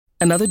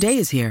Another day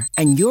is here,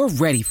 and you're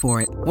ready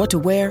for it. What to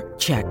wear?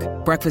 Check.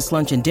 Breakfast,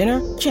 lunch, and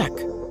dinner? Check.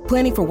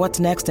 Planning for what's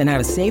next and how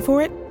to save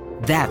for it?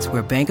 That's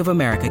where Bank of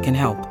America can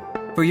help.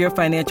 For your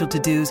financial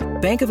to-dos,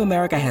 Bank of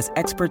America has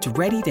experts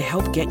ready to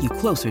help get you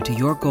closer to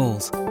your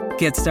goals.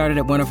 Get started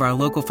at one of our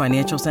local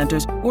financial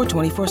centers or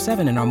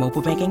 24/7 in our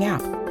mobile banking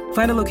app.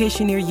 Find a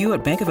location near you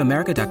at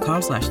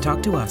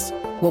bankofamerica.com/talktous.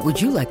 What would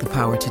you like the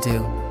power to do?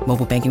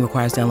 Mobile banking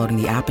requires downloading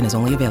the app and is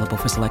only available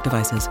for select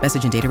devices.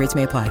 Message and data rates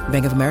may apply.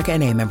 Bank of America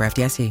N.A., member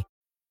FDIC.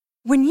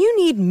 When you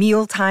need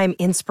mealtime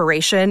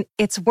inspiration,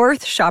 it's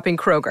worth shopping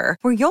Kroger,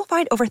 where you'll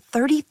find over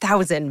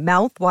 30,000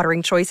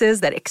 mouth-watering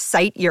choices that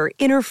excite your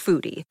inner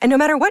foodie. And no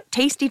matter what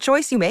tasty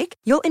choice you make,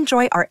 you'll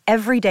enjoy our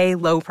everyday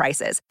low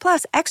prices,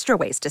 plus extra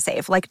ways to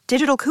save, like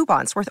digital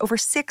coupons worth over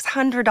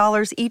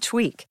 $600 each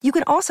week. You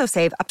can also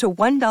save up to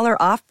 $1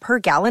 off per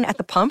gallon at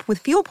the pump with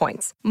fuel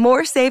points.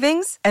 More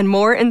savings and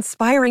more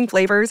inspiring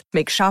flavors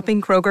make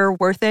shopping Kroger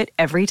worth it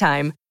every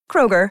time.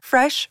 Kroger,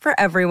 fresh for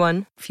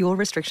everyone. Fuel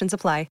restrictions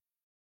apply.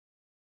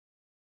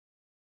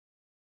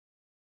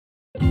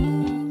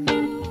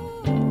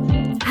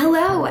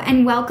 Hello,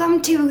 and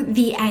welcome to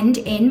the End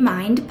in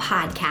Mind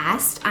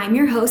podcast. I'm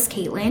your host,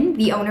 Caitlin,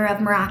 the owner of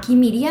Meraki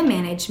Media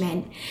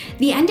Management.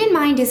 The End in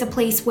Mind is a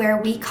place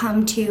where we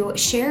come to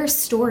share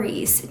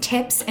stories,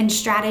 tips, and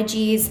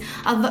strategies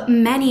of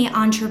many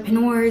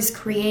entrepreneurs,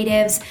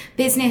 creatives,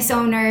 business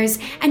owners,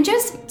 and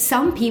just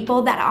some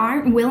people that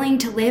aren't willing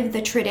to live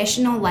the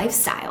traditional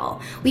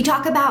lifestyle. We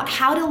talk about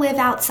how to live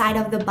outside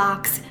of the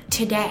box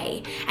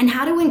today and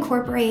how to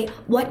incorporate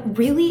what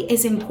really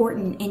is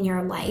important in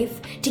your life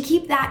to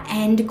keep that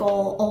end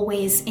goal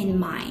always in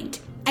mind.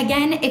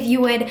 Again, if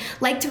you would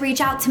like to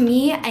reach out to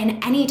me in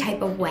any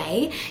type of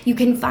way, you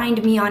can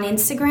find me on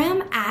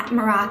Instagram at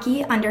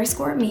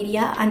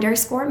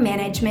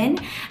Meraki_media_management,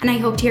 and I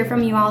hope to hear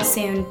from you all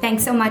soon.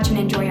 Thanks so much and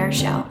enjoy our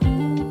show.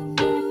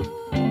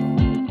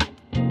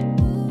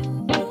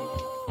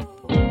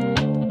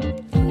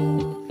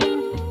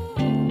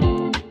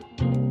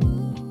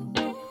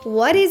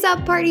 What is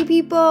up, party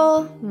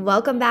people?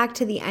 Welcome back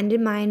to the End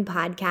in Mind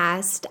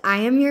podcast. I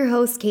am your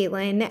host,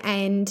 Caitlin,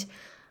 and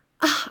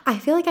I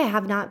feel like I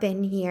have not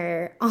been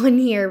on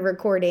here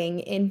recording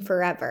in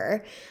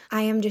forever.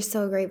 I am just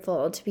so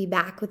grateful to be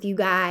back with you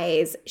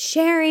guys,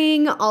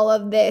 sharing all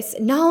of this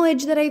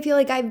knowledge that I feel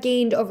like I've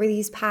gained over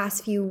these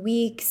past few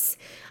weeks.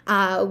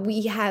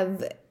 We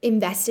have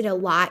invested a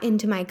lot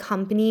into my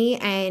company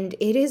and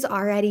it is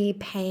already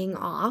paying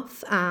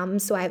off.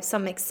 So I have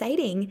some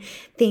exciting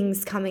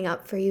things coming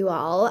up for you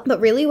all.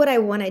 But really what I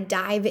want to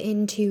dive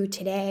into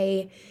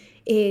today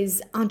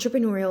is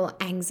entrepreneurial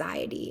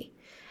anxiety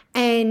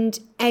and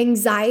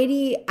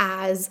anxiety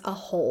as a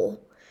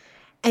whole.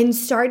 And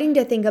starting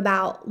to think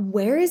about,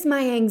 where is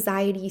my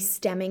anxiety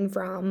stemming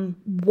from?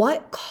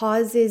 What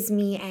causes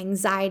me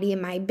anxiety in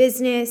my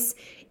business,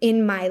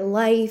 in my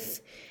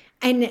life?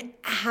 And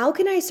how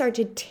can I start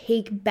to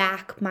take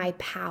back my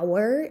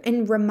power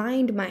and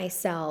remind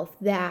myself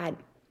that,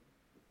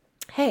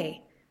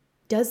 hey,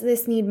 does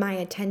this need my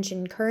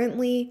attention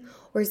currently?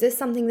 Or is this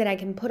something that I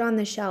can put on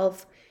the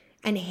shelf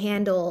and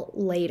handle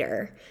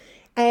later?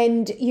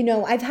 And,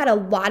 I've had a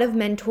lot of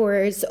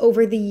mentors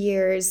over the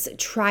years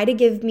try to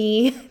give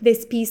me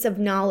this piece of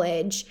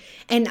knowledge,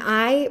 and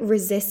I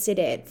resisted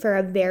it for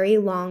a very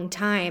long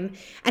time.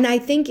 And I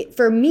think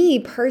for me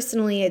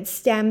personally, it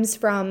stems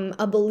from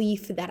a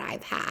belief that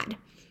I've had,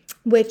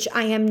 which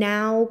I am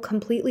now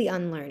completely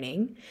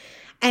unlearning.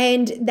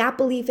 And that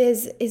belief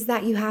is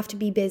that you have to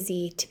be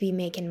busy to be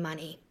making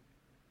money.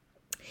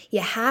 You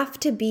have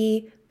to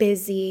be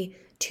busy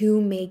to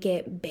make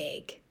it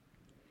big.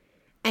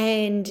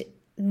 And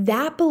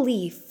that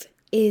belief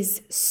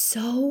is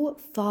so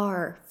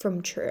far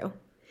from true.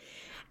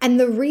 And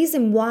the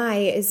reason why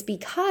is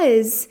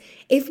because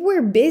if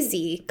we're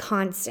busy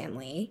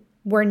constantly,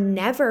 we're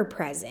never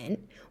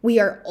present, we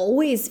are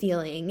always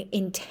feeling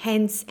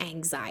intense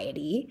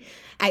anxiety,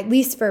 at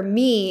least for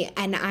me,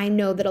 and I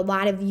know that a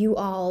lot of you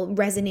all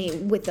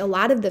resonate with a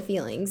lot of the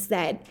feelings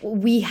that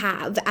we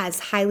have as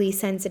highly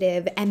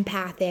sensitive,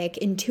 empathic,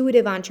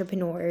 intuitive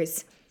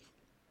entrepreneurs,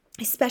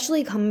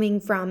 especially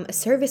coming from a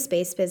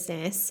service-based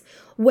business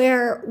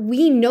where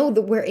we know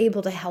that we're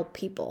able to help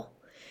people.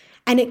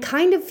 And it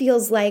kind of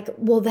feels like,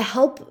 well, the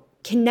help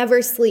can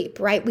never sleep,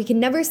 right? We can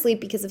never sleep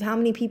because of how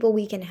many people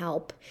we can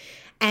help.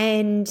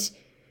 And,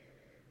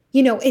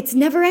 it's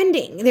never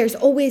ending. There's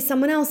always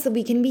someone else that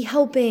we can be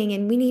helping,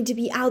 and we need to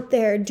be out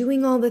there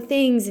doing all the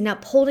things and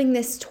upholding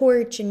this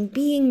torch and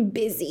being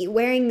busy,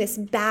 wearing this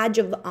badge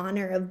of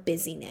honor of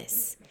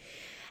busyness.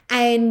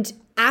 And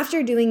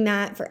after doing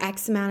that for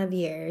X amount of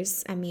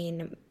years,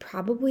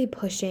 probably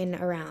pushing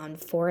around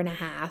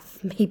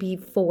 4.5, maybe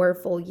 4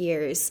 full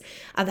years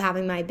of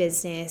having my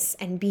business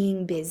and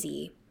being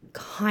busy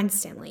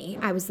constantly.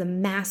 I was the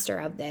master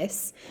of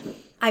this.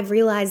 I've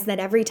realized that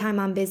every time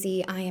I'm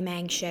busy, I am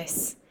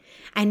anxious.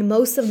 And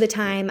most of the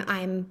time,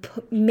 I'm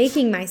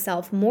making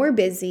myself more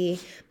busy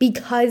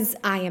because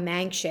I am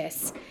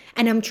anxious.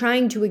 And I'm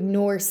trying to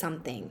ignore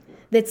something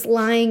that's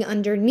lying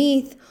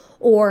underneath,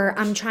 or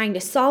I'm trying to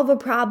solve a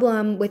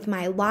problem with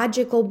my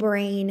logical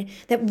brain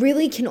that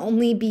really can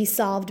only be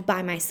solved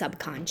by my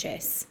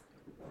subconscious.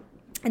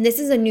 And this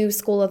is a new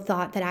school of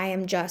thought that I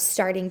am just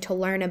starting to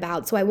learn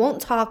about. So I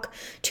won't talk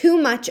too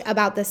much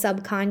about the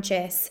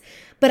subconscious,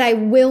 but I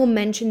will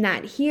mention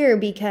that here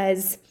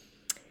because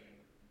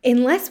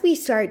unless we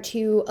start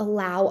to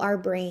allow our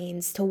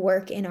brains to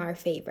work in our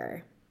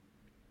favor,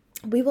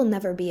 we will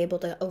never be able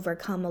to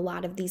overcome a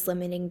lot of these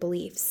limiting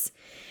beliefs.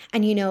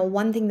 And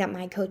one thing that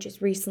my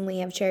coaches recently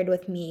have shared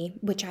with me,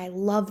 which I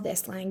love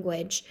this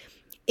language,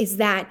 is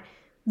that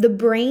the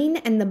brain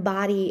and the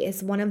body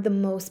is one of the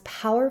most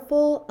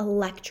powerful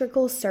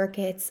electrical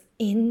circuits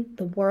in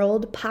the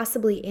world,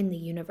 possibly in the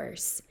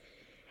universe.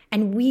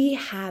 And we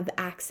have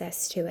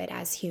access to it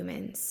as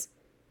humans.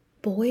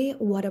 Boy,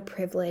 what a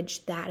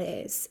privilege that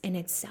is in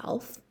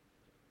itself.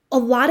 A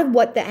lot of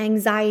what the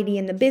anxiety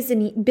and the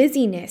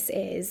busyness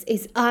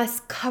is us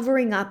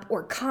covering up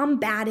or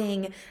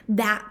combating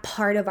that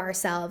part of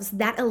ourselves,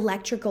 that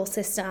electrical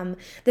system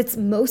that's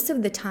most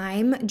of the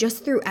time,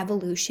 just through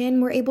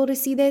evolution, we're able to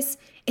see this.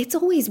 It's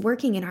always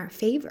working in our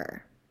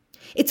favor.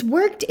 It's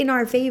worked in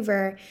our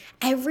favor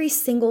every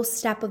single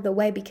step of the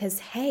way because,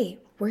 hey,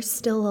 we're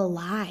still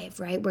alive,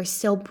 right? We're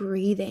still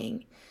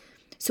breathing.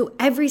 So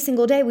every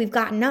single day we've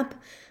gotten up,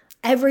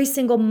 every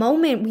single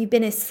moment we've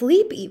been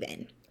asleep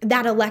even,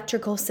 that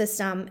electrical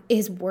system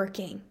is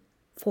working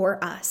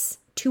for us,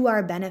 to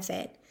our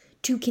benefit,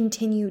 to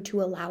continue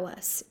to allow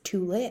us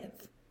to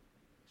live.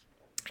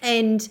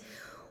 And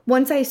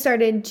once I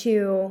started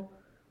to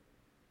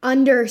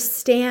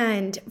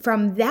understand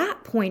from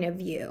that point of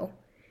view,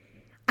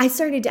 I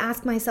started to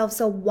ask myself,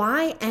 so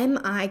why am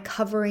I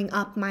covering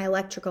up my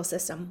electrical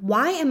system?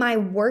 Why am I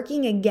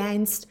working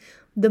against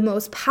the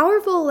most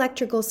powerful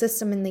electrical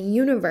system in the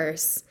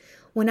universe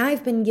when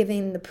I've been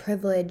given the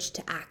privilege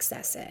to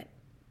access it?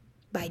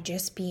 By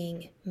just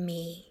being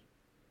me.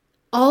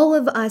 All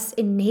of us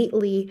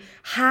innately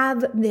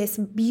have this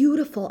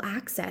beautiful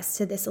access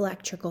to this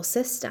electrical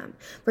system.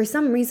 For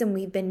some reason,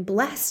 we've been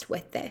blessed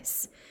with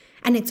this.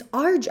 And it's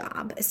our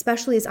job,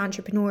 especially as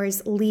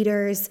entrepreneurs,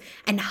 leaders,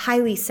 and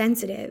highly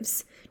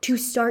sensitives, to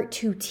start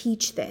to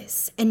teach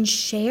this and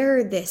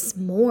share this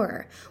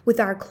more with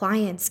our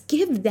clients.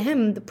 Give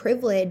them the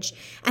privilege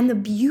and the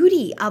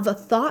beauty of a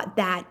thought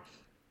that,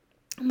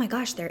 oh my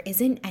gosh, there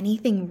isn't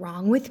anything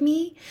wrong with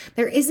me.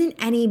 There isn't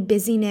any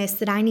busyness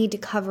that I need to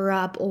cover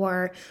up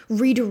or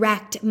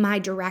redirect my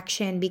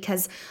direction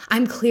because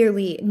I'm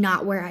clearly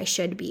not where I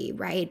should be,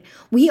 right?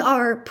 We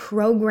are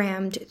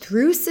programmed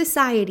through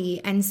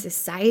society and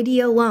society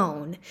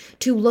alone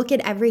to look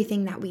at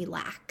everything that we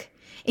lack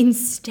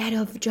instead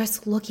of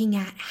just looking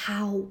at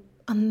how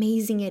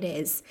amazing it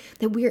is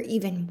that we're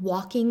even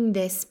walking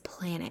this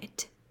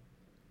planet.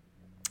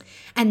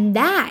 And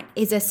that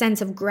is a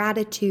sense of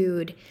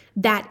gratitude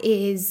that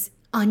is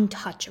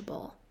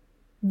untouchable.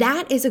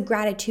 That is a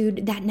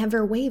gratitude that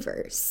never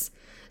wavers.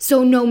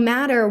 So no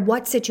matter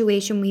what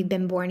situation we've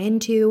been born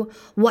into,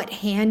 what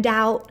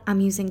handout,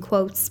 I'm using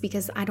quotes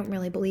because I don't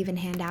really believe in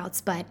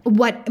handouts, but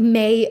what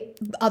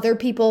other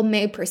people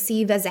may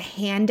perceive as a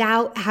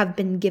handout have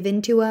been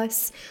given to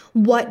us,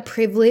 what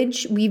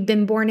privilege we've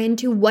been born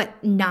into,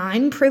 what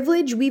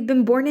non-privilege we've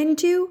been born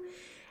into,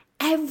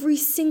 every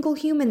single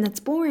human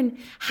that's born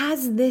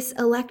has this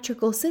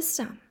electrical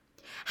system,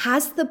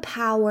 has the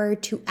power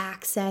to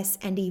access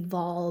and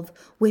evolve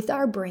with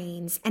our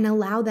brains and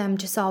allow them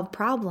to solve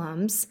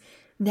problems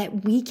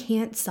that we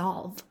can't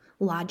solve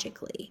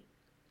logically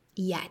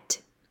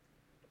yet.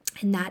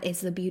 And that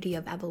is the beauty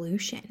of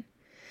evolution.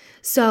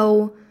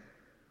 So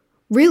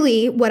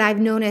really, what I've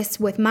noticed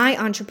with my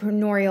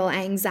entrepreneurial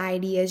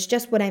anxiety is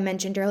just what I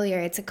mentioned earlier.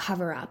 It's a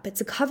cover-up.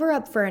 It's a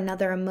cover-up for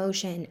another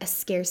emotion, a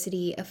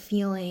scarcity, a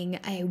feeling,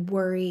 a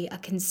worry, a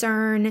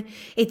concern.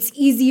 It's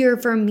easier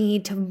for me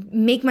to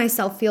make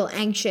myself feel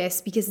anxious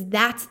because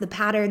that's the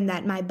pattern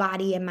that my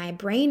body and my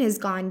brain has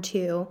gone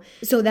to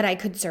so that I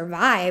could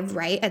survive,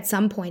 right, at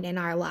some point in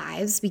our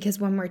lives. Because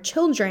when we're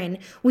children,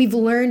 we've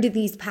learned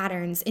these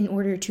patterns in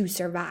order to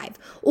survive.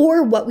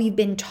 Or what we've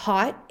been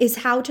taught is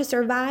how to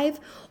survive,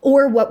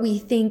 or what we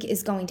think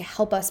is going to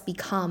help us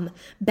become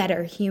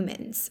better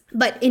humans.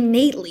 But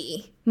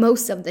innately,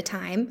 most of the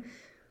time,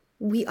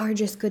 we are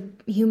just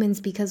good humans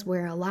because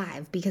we're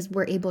alive, because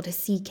we're able to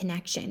see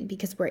connection,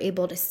 because we're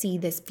able to see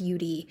this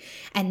beauty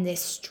and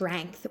this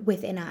strength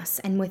within us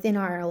and within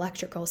our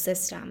electrical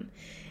system.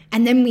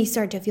 And then we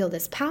start to feel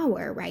this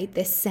power, right?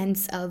 This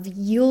sense of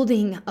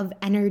yielding of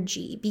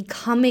energy,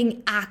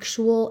 becoming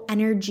actual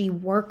energy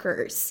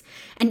workers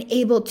and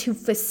able to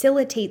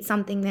facilitate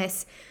something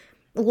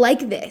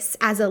like this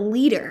as a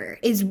leader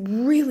is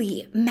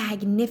really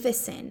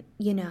magnificent,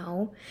 you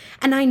know?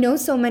 And I know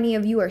so many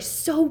of you are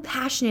so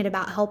passionate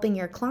about helping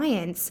your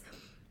clients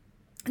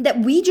that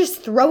we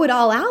just throw it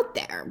all out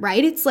there,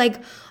 right? It's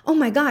like, oh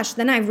my gosh,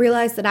 then I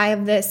realized that I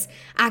have this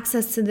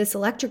access to this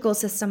electrical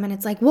system and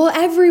it's like, well,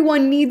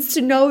 everyone needs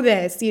to know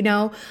this, you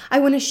know? I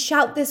want to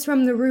shout this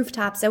from the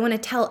rooftops. I want to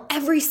tell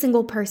every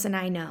single person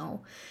I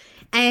know.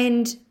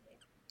 And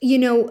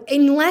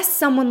unless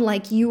someone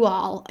like you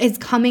all is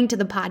coming to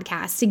the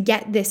podcast to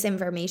get this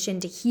information,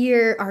 to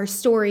hear our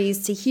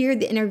stories, to hear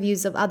the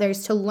interviews of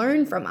others, to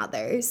learn from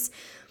others,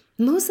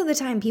 most of the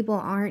time people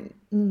aren't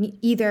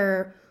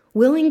either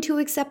willing to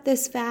accept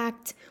this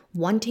fact,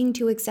 wanting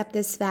to accept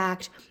this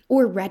fact,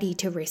 or ready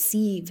to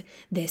receive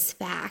this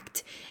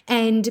fact.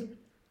 And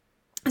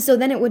so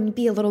then it would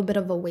be a little bit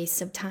of a waste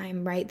of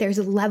time, right? There's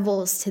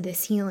levels to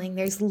this healing.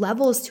 There's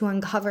levels to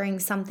uncovering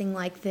something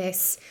like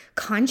this.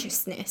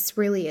 Consciousness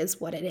really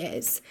is what it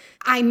is.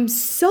 I'm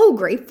so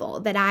grateful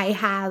that I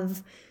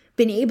have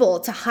been able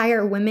to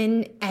hire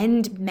women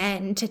and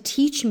men to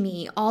teach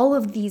me all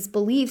of these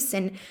beliefs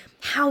and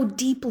how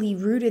deeply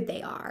rooted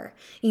they are,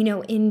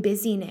 in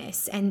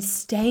busyness and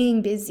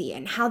staying busy,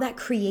 and how that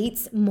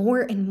creates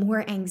more and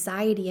more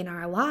anxiety in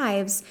our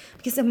lives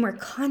because then we're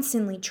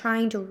constantly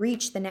trying to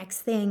reach the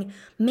next thing,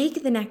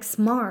 make the next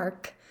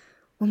mark,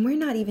 when we're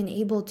not even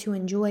able to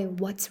enjoy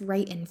what's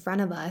right in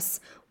front of us,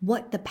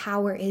 what the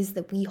power is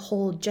that we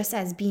hold just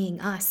as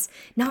being us,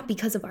 not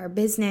because of our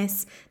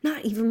business,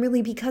 not even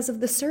really because of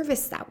the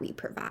service that we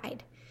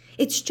provide.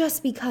 It's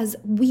just because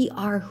we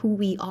are who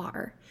we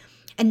are.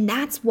 And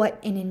that's what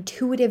an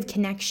intuitive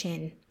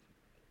connection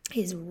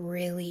is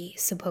really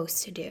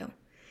supposed to do.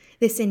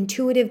 This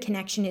intuitive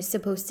connection is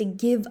supposed to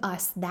give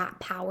us that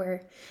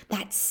power,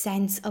 that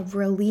sense of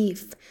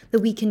relief, that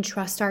we can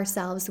trust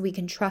ourselves, that we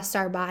can trust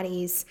our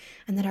bodies,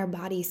 and that our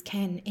bodies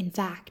can, in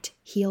fact,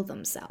 heal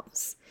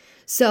themselves.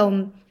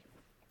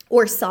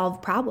 Or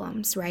solve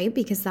problems, right?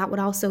 Because that would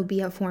also be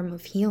a form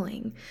of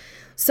healing.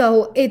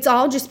 So it's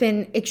all just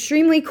been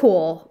extremely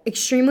cool,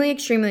 extremely,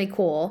 extremely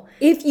cool.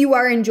 If you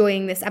are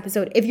enjoying this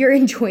episode, if you're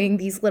enjoying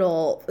these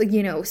little,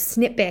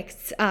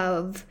 snippets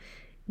of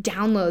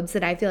downloads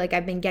that I feel like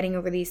I've been getting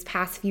over these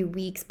past few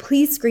weeks,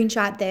 please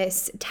screenshot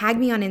this, tag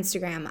me on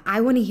Instagram. I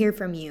want to hear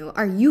from you.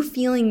 Are you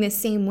feeling this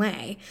same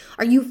way?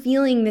 Are you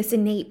feeling this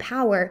innate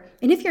power?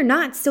 And if you're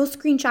not, still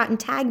screenshot and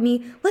tag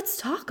me. Let's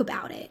talk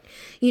about it.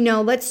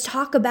 Let's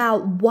talk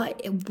about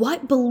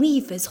what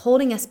belief is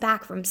holding us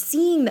back from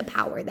seeing the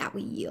power that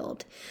we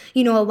yield.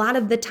 A lot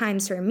of the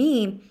times for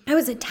me, I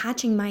was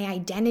attaching my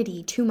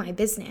identity to my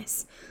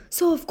business.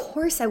 So of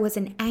course I was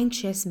an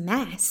anxious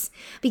mess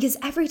because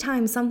every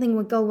time something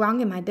would go wrong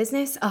in my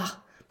business,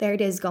 there it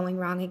is going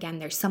wrong again.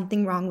 There's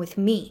something wrong with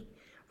me,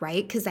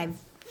 right? Because I've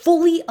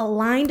fully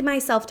aligned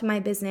myself to my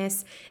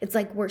business. It's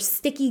like we're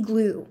sticky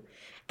glue.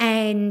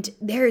 And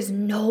there's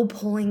no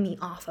pulling me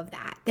off of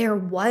that. There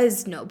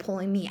was no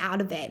pulling me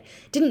out of it.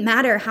 Didn't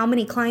matter how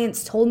many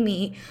clients told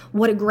me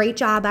what a great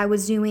job I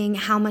was doing,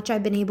 how much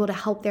I've been able to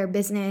help their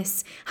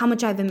business, how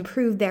much I've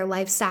improved their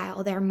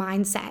lifestyle, their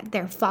mindset,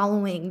 their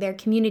following, their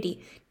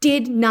community.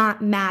 Did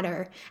not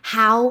matter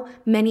how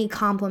many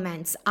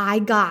compliments I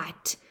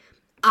got.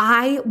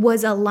 I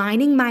was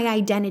aligning my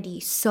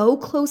identity so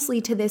closely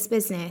to this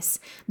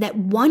business that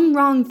one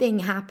wrong thing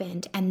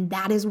happened, and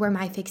that is where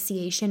my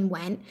fixation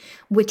went,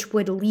 which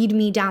would lead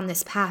me down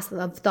this path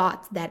of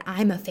thoughts that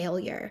I'm a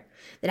failure,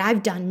 that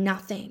I've done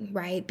nothing,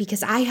 right?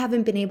 Because I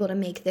haven't been able to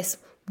make this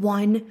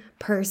one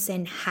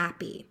person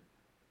happy.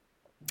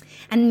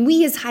 And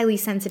we as highly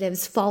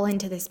sensitives fall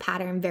into this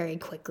pattern very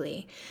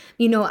quickly.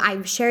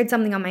 I've shared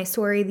something on my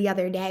story the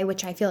other day,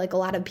 which I feel like a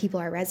lot of people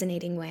are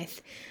resonating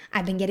with.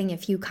 I've been getting a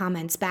few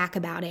comments back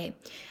about it.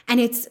 And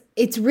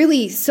it's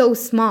really so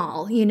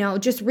small,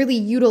 just really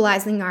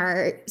utilizing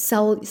our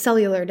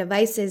cellular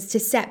devices to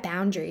set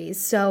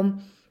boundaries. So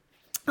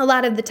a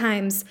lot of the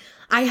times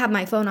I have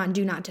my phone on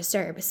Do Not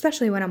Disturb,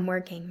 especially when I'm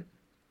working.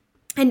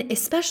 And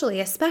especially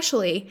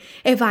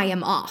if I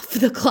am off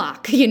the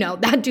clock,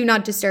 that Do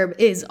Not Disturb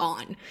is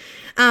on.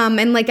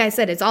 And like I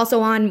said, it's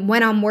also on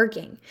when I'm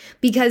working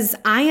because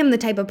I am the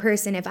type of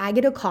person, if I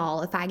get a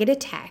call, if I get a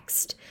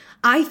text,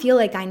 I feel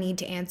like I need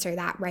to answer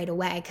that right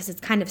away because it's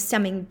kind of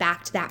stemming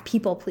back to that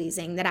people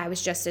pleasing that I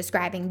was just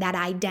describing, that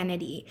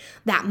identity,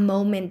 that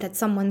moment that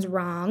someone's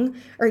wrong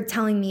or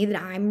telling me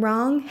that I'm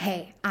wrong.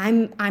 Hey,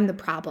 I'm the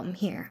problem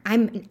here.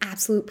 I'm an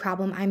absolute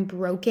problem. I'm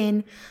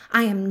broken.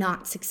 I am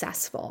not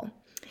successful.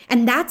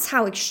 And that's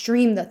how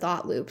extreme the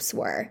thought loops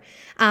were.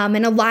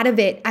 And a lot of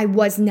it I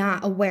was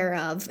not aware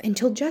of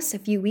until just a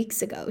few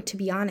weeks ago, to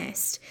be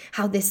honest,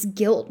 how this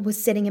guilt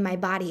was sitting in my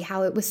body,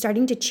 how it was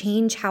starting to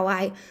change how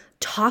I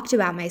talked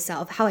about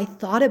myself, how I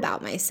thought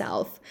about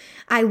myself.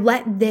 I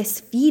let this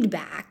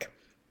feedback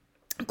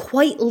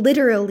quite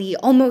literally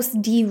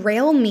almost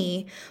derail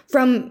me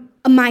from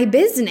my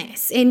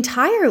business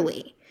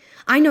entirely.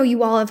 I know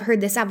you all have heard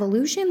this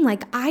evolution.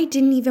 Like, I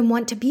didn't even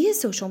want to be a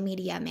social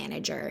media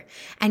manager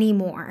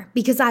anymore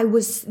because I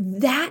was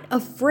that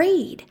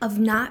afraid of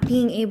not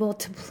being able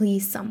to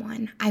please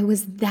someone. I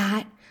was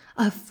that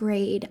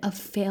afraid of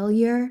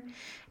failure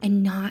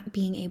and not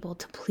being able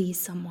to please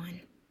someone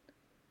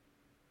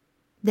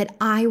that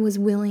I was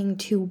willing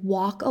to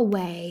walk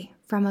away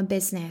from a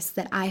business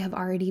that I have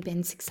already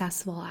been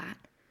successful at.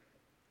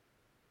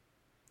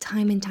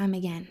 Time and time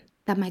again,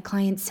 that my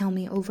clients tell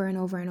me over and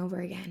over and over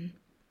again.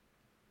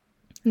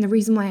 And the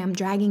reason why I'm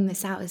dragging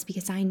this out is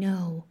because I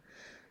know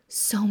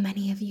so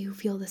many of you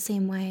feel the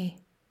same way.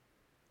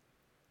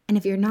 And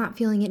if you're not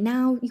feeling it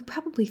now, you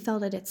probably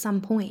felt it at some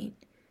point.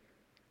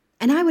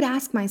 And I would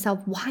ask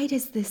myself, why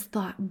does this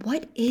thought,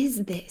 what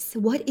is this?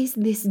 What is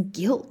this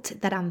guilt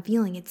that I'm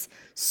feeling? It's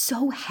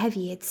so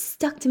heavy. It's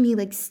stuck to me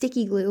like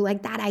sticky glue,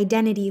 like that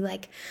identity.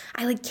 Like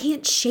I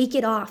can't shake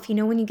it off. You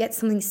know, when you get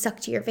something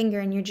stuck to your finger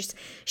and you're just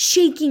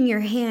shaking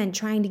your hand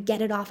trying to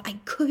get it off. I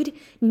could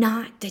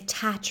not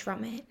detach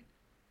from it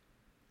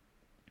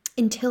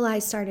until I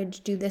started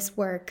to do this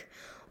work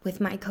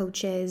with my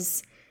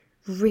coaches,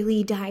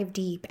 really dive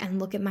deep and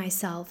look at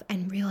myself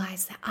and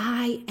realize that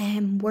I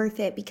am worth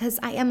it because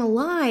I am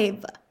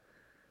alive.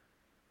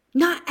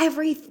 Not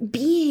every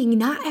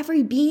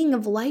being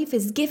of life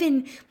is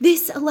given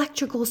this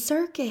electrical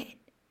circuit.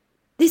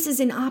 This is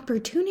an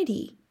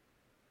opportunity,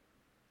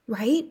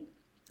 right?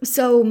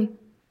 So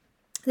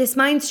this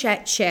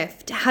mindset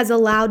shift has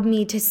allowed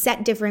me to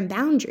set different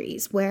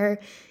boundaries where,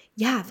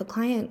 if a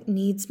client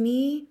needs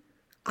me,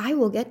 I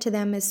will get to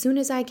them as soon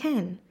as I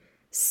can.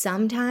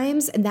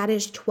 Sometimes that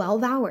is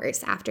 12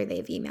 hours after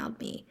they've emailed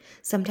me.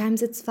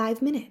 Sometimes it's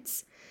 5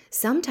 minutes.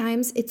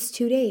 Sometimes it's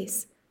 2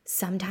 days.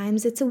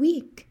 Sometimes it's a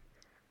week.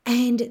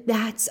 And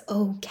that's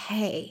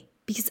okay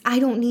because I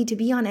don't need to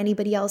be on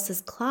anybody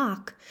else's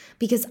clock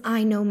because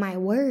I know my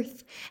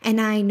worth and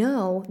I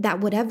know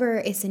that whatever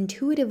is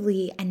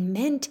intuitively and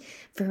meant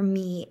for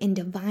me in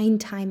divine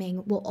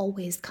timing will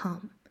always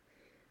come.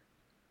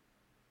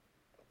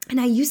 And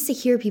I used to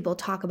hear people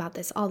talk about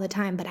this all the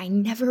time, but I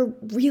never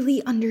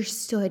really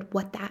understood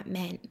what that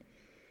meant.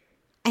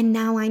 And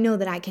now I know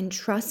that I can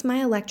trust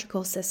my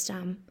electrical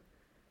system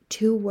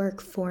to work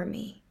for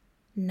me,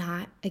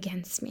 not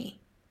against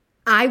me.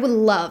 I would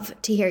love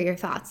to hear your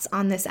thoughts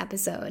on this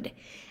episode.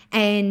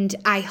 And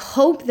I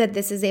hope that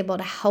this is able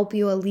to help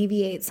you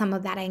alleviate some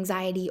of that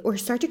anxiety or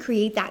start to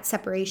create that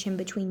separation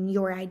between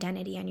your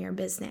identity and your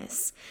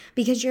business.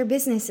 Because your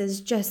business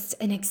is just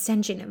an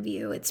extension of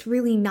you. It's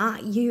really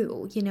not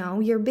you, you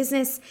know. Your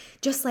business,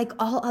 just like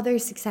all other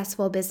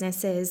successful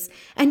businesses,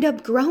 end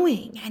up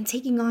growing and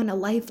taking on a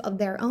life of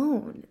their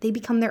own. They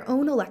become their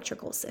own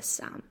electrical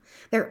system,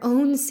 their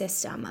own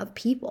system of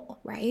people,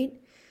 right?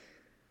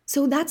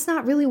 So that's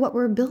not really what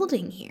we're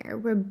building here.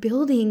 We're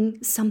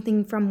building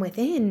something from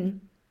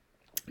within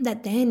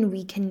that then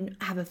we can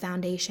have a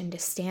foundation to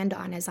stand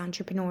on as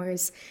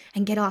entrepreneurs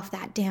and get off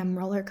that damn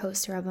roller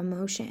coaster of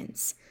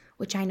emotions,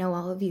 which I know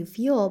all of you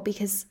feel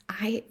because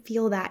I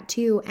feel that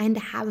too and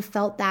have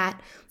felt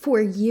that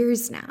for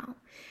years now.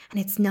 And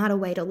it's not a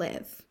way to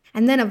live.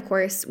 And then, of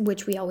course,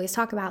 which we always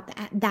talk about,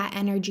 that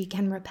energy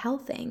can repel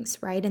things,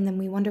 right? And then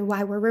we wonder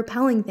why we're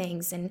repelling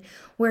things and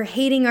we're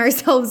hating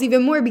ourselves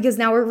even more because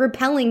now we're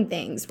repelling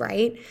things,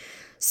 right?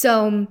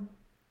 So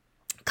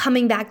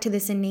coming back to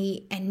this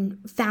innate and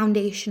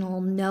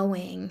foundational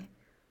knowing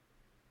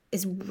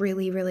is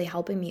really, really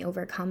helping me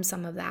overcome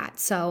some of that.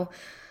 So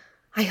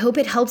I hope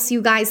it helps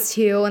you guys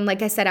too. And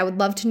like I said, I would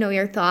love to know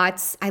your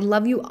thoughts. I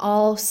love you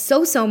all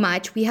so, so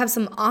much. We have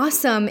some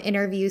awesome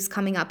interviews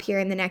coming up here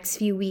in the next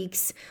few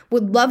weeks.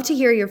 Would love to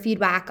hear your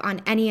feedback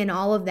on any and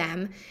all of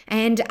them.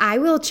 And I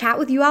will chat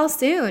with you all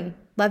soon.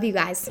 Love you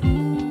guys.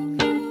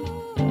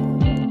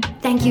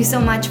 Thank you so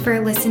much for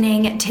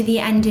listening to The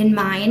End in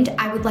Mind.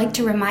 I would like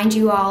to remind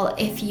you all,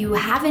 if you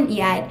haven't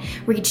yet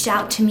reached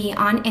out to me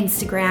on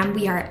Instagram,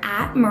 we are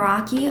at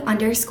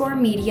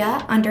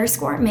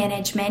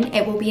Meraki_media_management.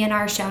 It will be in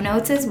our show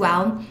notes as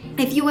well.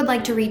 If you would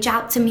like to reach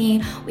out to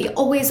me, we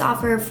always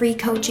offer free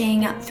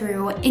coaching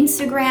through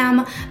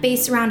Instagram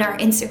based around our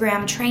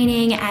Instagram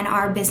training and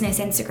our business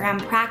Instagram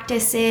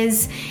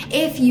practices.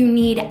 If you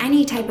need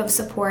any type of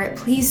support,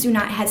 please do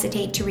not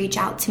hesitate to reach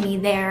out to me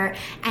there.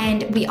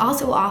 And we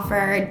also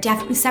offer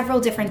several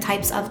different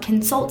types of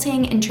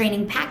consulting and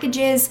training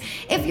packages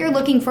if you're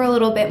looking for a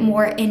little bit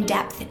more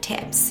in-depth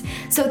tips.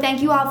 So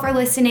thank you all for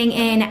listening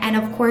in. And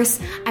of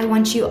course, I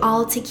want you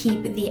all to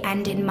keep the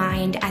end in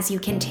mind as you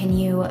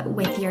continue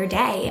with your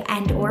day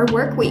and or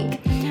work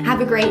week.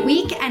 Have a great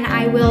week, and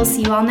I will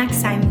see you all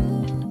next time.